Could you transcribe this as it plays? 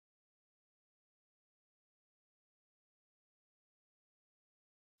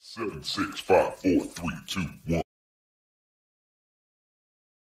7, 6, 5, 4, 3, 2, 1.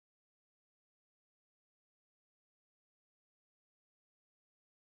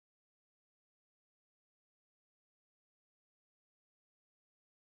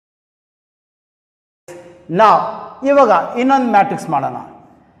 ನಾವು ಇವಾಗ ಇನ್ನೊಂದು ಮ್ಯಾಟ್ರಿಕ್ಸ್ ಮಾಡೋಣ.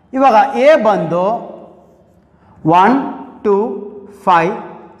 ಇವಾಗ ಎ ಬಂದು 1 2 5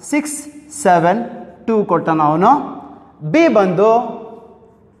 6 7 2 ಕೊಟ್ಟನ ಅವನು. ಬಿ ಬಂದು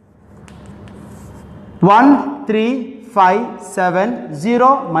 1 3 5 7 0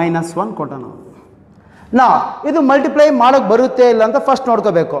 -1 ಕೊಟ್ಟನ. ನಾ ಇದು ಮಲ್ಟಿಪ್ಲೈ ಮಾಡೋಕ್ಕೆ ಬರುತ್ತೆ ಇಲ್ಲ ಅಂತ ಫಸ್ಟ್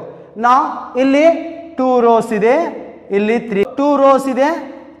ನೋಡ್ಕೋಬೇಕು. ನಾ ಇಲ್ಲಿ 2 ರೋಸ್ ಇದೆ, ಇಲ್ಲಿ 2 ರೋಸ್ ಇದೆ,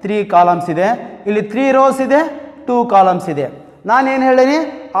 3 ಕಾಲಮ್ಸ್ ಇದೆ, ಇಲ್ಲಿ 3 ರೋಸ್ ಇದೆ, 2 ಕಾಲಮ್ಸ್ ಇದೆ. ನಾನೇನು ಹೇಳೀನಿ,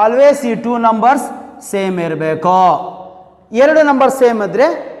 ಆಲ್ವೇಸ್ ಈ 2 ನಂಬರ್ಸ್ ಸೇಮ್ ಇರಬೇಕು. 2 ನಂಬರ್ ಸೇಮ್ ಇದ್ದರೆ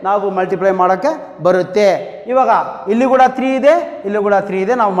ನಾವು ಮಲ್ಟಿಪ್ಲೈ ಮಾಡೋಕ್ಕೆ ಬರುತ್ತೆ. ಇವಾಗ ಇಲ್ಲಿ ಕೂಡ 3 ಇದೆ, ಇಲ್ಲಿ ಕೂಡ 3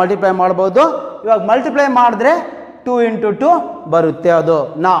 ಇದೆ, ನಾವು ಮಲ್ಟಿಪ್ಲೈ ಮಾಡ್ಬೋದು. ಇವಾಗ ಮಲ್ಟಿಪ್ಲೈ ಮಾಡಿದ್ರೆ 2 × 2 ಬರುತ್ತೆ. ಅದು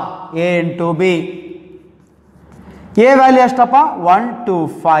ನಾ ಎ × ಬಿ. ಎ ವ್ಯಾಲ್ಯೂ ಎಷ್ಟಪ್ಪ? 1 2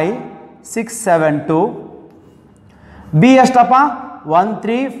 5 6 7 2. ಬಿ ಎಷ್ಟಪ್ಪ? 1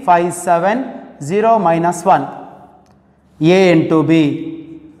 3 5 7 0 -1. A × B.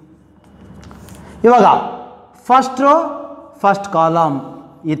 ಇವಾಗ ಫಸ್ಟ್ ರೋ ಫಸ್ಟ್ ಕಾಲಮ್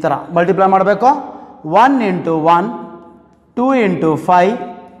ಈ ಥರ ಮಲ್ಟಿಪ್ಲೈ ಮಾಡಬೇಕು. 1 × 1 2 × 5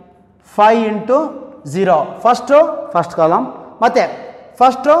 5 × 0. ಫಸ್ಟ್ ರೋ ಫಸ್ಟ್ ಕಾಲಮ್, ಮತ್ತು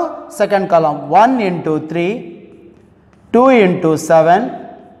first row second column 1 × 3 2 × 7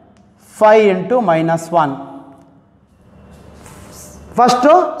 5 × -1. First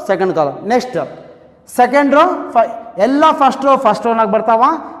row second column. Next second row ಎಲ್ಲ ಫಸ್ಟ್ ರೋನಾಗ ಬರ್ತಾವ,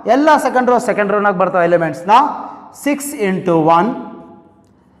 ಎಲ್ಲ ಸೆಕೆಂಡ್ ರೋನಾಗ ಬರ್ತಾವ ಎಲಿಮೆಂಟ್ಸ್. ನಾವು 6 × 1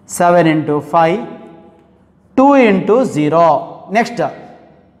 7 × 5 2 × 0. Next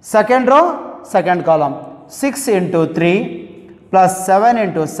second row second column 6 × 3 + 7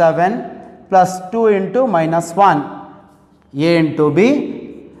 × 7 + 2 × -1. A × B.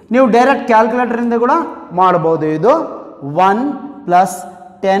 ನೀವು ಡೈರೆಕ್ಟ್ ಕ್ಯಾಲ್ಕುಲೇಟರಿಂದ ಕೂಡ ಮಾಡ್ಬೋದು. ಇದು 1 +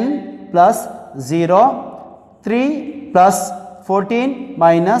 10 + 0 3 + 14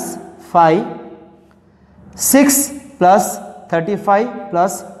 - 5 6 + 35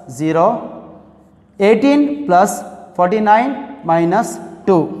 + 0 18 + 49 -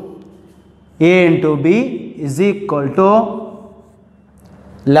 2. A × B is equal to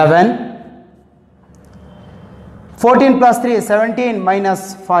 11. 14 + 3 17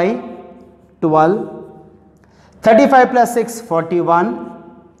 - 5 12. 35 + 6 41.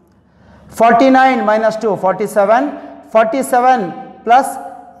 49 - 2 47. 47 +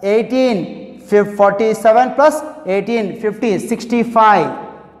 18 47 + 18 50 65.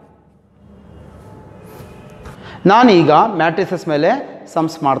 ನಾನೀಗ ಮ್ಯಾಟ್ರಿಸಸ್ ಮೇಲೆ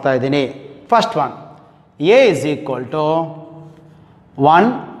ಸಮ್ಸ್ ಮಾಡ್ತಾ ಇದ್ದೀನಿ. First one A is equal to 1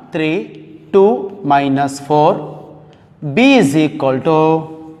 3 2 -4. B is equal to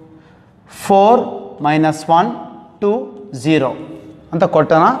 4 -1 2 0 ಅಂತ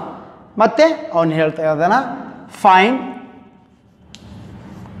ಕೊಟ್ಟನ. ಮತ್ತೆ ಅವನು ಹೇಳ್ತಾ ಇದ್ದಾನ ಫೈಂಡ್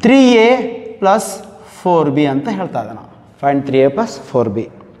 3a + 4b ಅಂತ ಹೇಳ್ತಾ ಇದ್ದಾನ. Find 3a + 4b.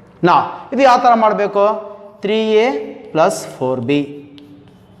 ನಾ ಇದು ಯಾವ ಥರ ಮಾಡಬೇಕು? 3a + 4b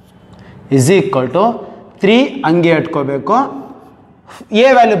is equal to 3 ಹಂಗೆ ಇಟ್ಕೋಬೇಕು, ಎ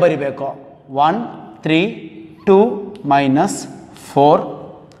ವ್ಯಾಲ್ಯೂ ಬರಿಬೇಕು. 1 3 2 -4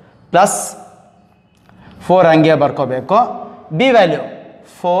 ಪ್ಲಸ್ 4 ಹಂಗೆ ಬರ್ಕೋಬೇಕು. B value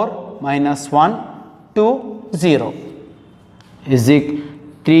 4 -1 2 0 is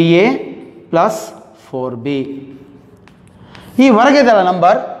 3a + 4b. ಈ ಹೊರಗಿದೆಯಲ್ಲ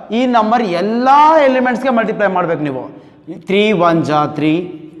ನಂಬರ್, ಈ ನಂಬರ್ ಎಲ್ಲ ಎಲಿಮೆಂಟ್ಸ್ಗೆ ಮಲ್ಟಿಪ್ಲೈ ಮಾಡಬೇಕು ನೀವು. 3 1 = 3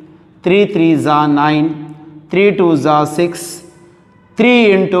 3 3 = 9 3 2 = 6 3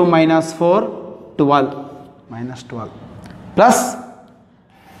 × -4 12 -12 ಪ್ಲಸ್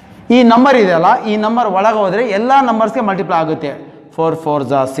ಈ ನಂಬರ್ ಇದೆಯಲ್ಲ, ಈ ನಂಬರ್ ಒಳಗೆ ಹೋದರೆ ಎಲ್ಲ ನಂಬರ್ಸ್ಗೆ ಮಲ್ಟಿಪ್ಲೈ ಆಗುತ್ತೆ. 4 4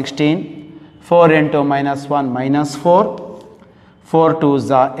 = 16 4 × -1 -4 4 2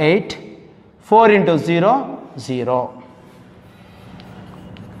 = 8 4 × 0 0.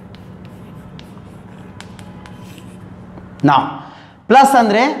 ನಾವು ಪ್ಲಸ್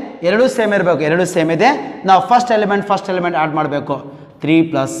ಅಂದರೆ ಎರಡೂ ಸೇಮ್ ಇರಬೇಕು. ಎರಡೂ ಸೇಮ್ ಇದೆ. ನಾವು ಫಸ್ಟ್ ಎಲಿಮೆಂಟ್ ಆ್ಯಡ್ ಮಾಡಬೇಕು. 3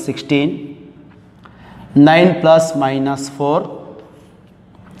 + 16 9 + -4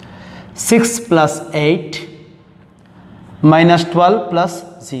 6 + 8 -12 +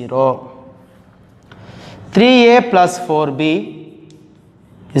 0. 3a + 4b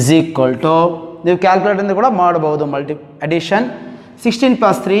is equal to, ನೀವು ಕ್ಯಾಲ್ಕುಲೇಟರಿಂದ ಕೂಡ ಮಾಡಬಹುದು addition. 16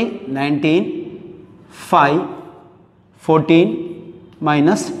 + 3 19 5 14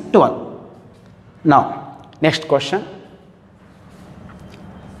 minus 12. Now, next question.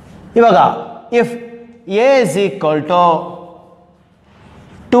 Ivaga, if A is equal to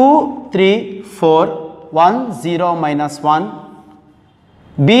 2, 3, 4, 1, 0, minus 1,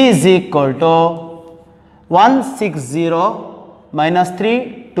 B is equal to 1, 6, 0, minus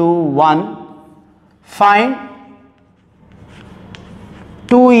 3, 2, 1, find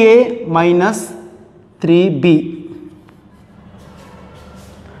 2A minus 3B.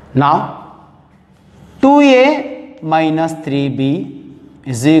 Now, 2A minus 3B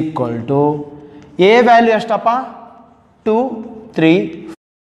is equal to A value ಎಷ್ಟಪ್ಪ 2, 3,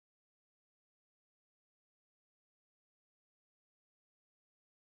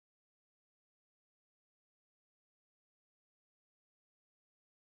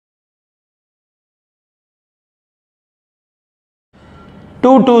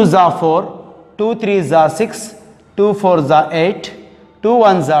 2 2s are 4, 2 3s are 6, 2 4s are 8, 2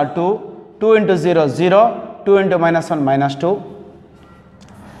 1s are 2, 2 into 0 0, 2 into minus 1 minus 2,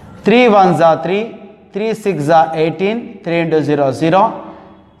 3 1s are 3, 3 6s are 18, 3 into 0 0,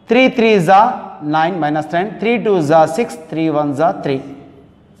 3 3s are 9 minus 10, 3 2s are 6, 3 1s are 3.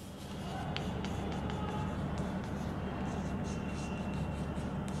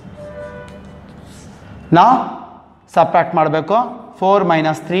 Now subtract ಮಾಡಬೇಕು. 4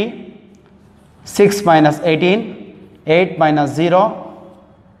 minus 3, 6 minus 18, 8 minus 0,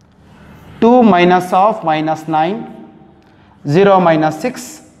 2 minus of minus 9, 0 minus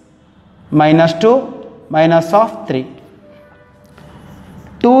 6, minus 2, minus of 3.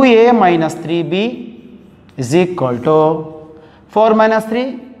 2A minus 3B is equal to 4 minus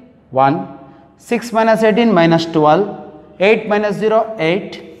 3, 1, 6 minus 18, minus 12, 8 minus 0,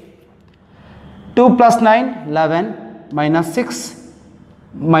 8, 2 plus 9, 11, minus 6,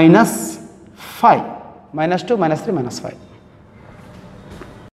 minus 5, minus 2, minus 3, minus 5.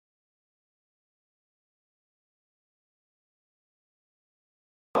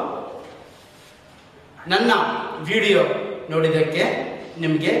 ನನ್ನ video ನೋಡಿದ್ದಕ್ಕೆ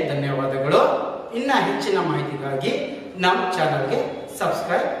ನಿಮಗೆ ಧನ್ಯವಾದಗಳು. ಇನ್ನು ಹೆಚ್ಚಿನ ಮಾಹಿತಿಗಾಗಿ ನಮ್ಮ ಚಾನಲ್ಗೆ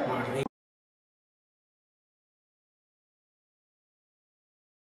ಸಬ್ಸ್ಕ್ರೈಬ್ ಮಾಡಿ.